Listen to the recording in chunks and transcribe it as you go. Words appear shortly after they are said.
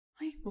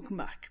Welcome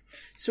back.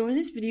 So in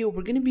this video,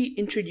 we're going to be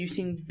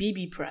introducing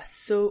bbPress.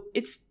 So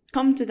it's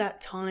come to that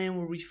time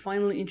where we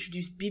finally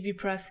introduce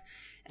bbPress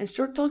and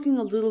start talking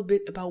a little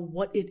bit about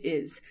what it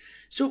is.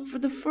 So for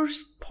the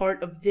first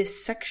part of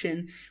this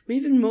section,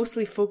 we've been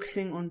mostly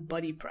focusing on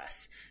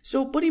BuddyPress.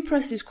 So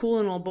BuddyPress is cool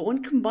and all, but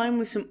when combined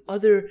with some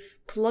other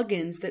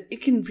plugins, that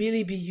it can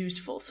really be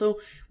useful. So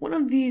one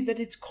of these that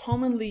it's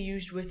commonly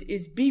used with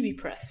is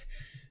bbPress.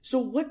 So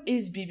what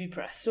is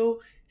bbPress? So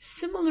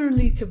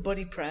similarly to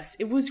BuddyPress,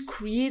 it was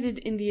created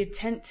in the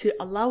intent to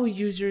allow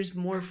users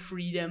more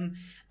freedom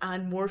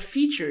and more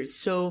features.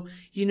 So,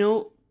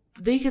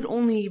 they could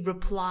only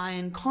reply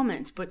and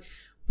comment, but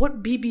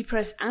what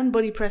bbPress and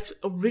BuddyPress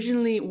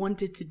originally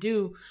wanted to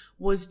do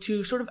was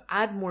to sort of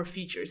add more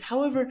features.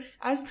 However,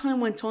 as time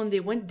went on,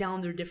 they went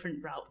down their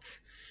different routes.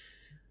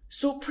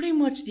 So pretty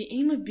much the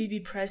aim of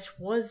bbPress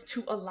was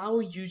to allow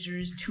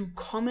users to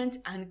comment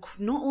and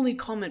not only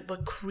comment,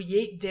 but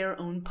create their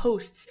own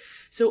posts.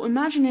 So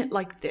imagine it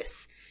like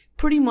this.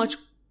 Pretty much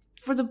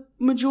for the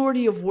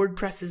majority of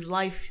WordPress's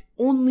life,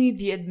 only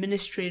the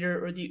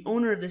administrator or the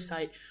owner of the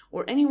site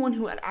or anyone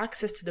who had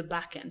access to the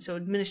backend, so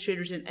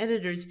administrators and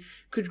editors,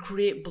 could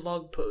create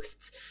blog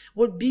posts.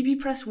 What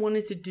bbPress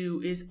wanted to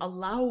do is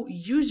allow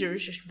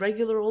users, just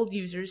regular old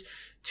users,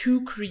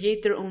 to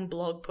create their own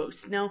blog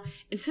posts. Now,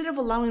 instead of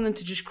allowing them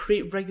to just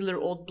create regular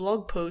old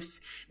blog posts,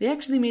 they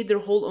actually made their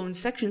whole own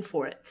section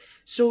for it.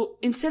 So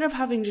instead of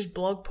having just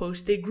blog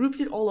posts, they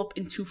grouped it all up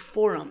into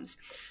forums.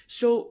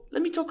 So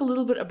let me talk a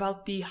little bit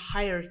about the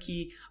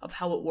hierarchy of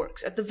how it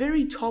works. At the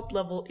very top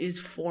level is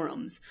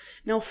forums.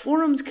 Now,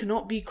 forums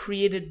cannot be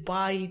created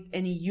by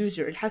any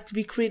user. It has to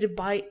be created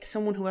by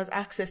someone who has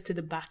access to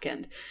the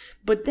backend.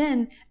 But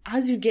then,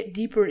 as you get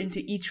deeper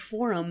into each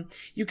forum,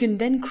 you can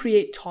then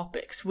create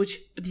topics,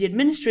 which the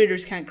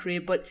administrators can't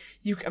create, but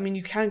you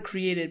can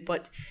create it,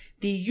 but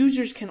the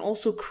users can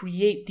also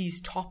create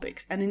these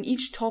topics. And in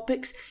each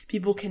topics,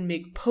 people can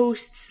make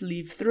posts,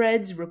 leave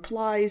threads,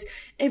 replies,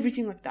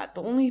 everything like that.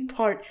 The only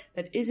part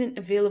that isn't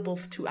available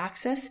to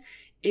access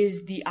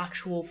is the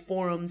actual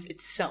forums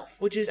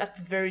itself, which is at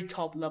the very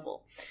top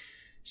level.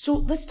 So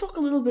let's talk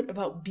a little bit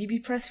about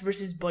bbPress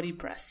versus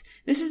BuddyPress.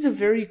 This is a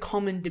very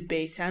common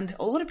debate, and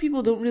a lot of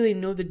people don't really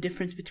know the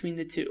difference between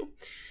the two.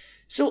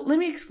 So let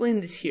me explain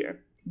this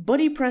here.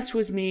 BuddyPress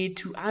was made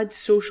to add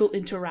social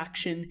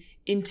interaction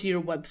into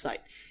your website.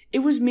 It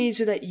was made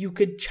so that you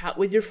could chat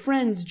with your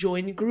friends,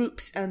 join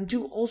groups, and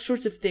do all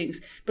sorts of things.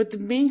 But the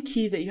main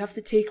key that you have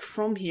to take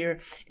from here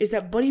is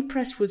that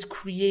BuddyPress was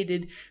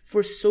created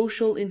for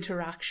social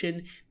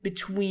interaction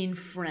between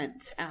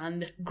friends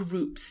and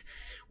groups,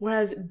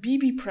 whereas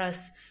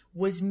bbPress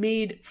was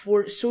made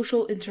for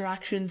social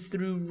interaction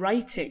through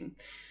writing.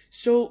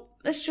 So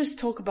let's just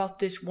talk about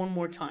this one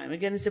more time.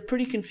 Again, it's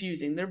pretty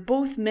confusing. They're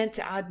both meant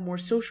to add more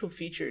social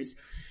features,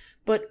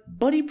 but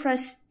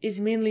BuddyPress is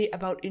mainly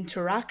about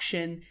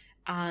interaction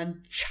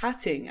and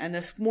chatting and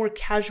a more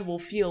casual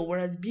feel,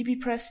 whereas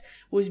bbPress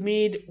was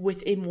made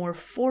with a more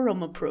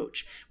forum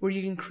approach where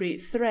you can create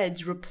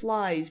threads,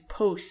 replies,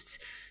 posts.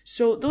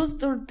 So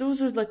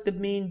those are like the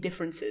main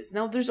differences.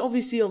 Now there's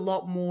obviously a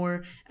lot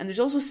more, and there's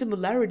also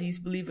similarities,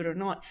 believe it or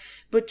not,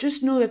 but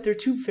just know that they're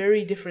two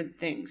very different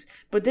things.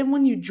 But then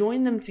when you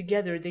join them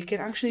together, they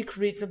can actually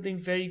create something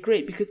very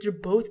great because they're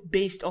both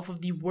based off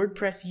of the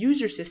WordPress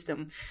user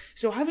system.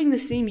 So having the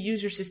same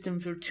user system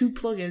for two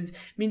plugins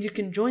means you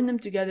can join them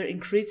together and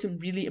create some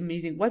really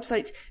amazing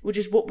websites, which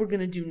is what we're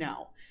going to do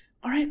now.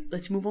 All right,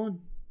 let's move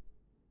on.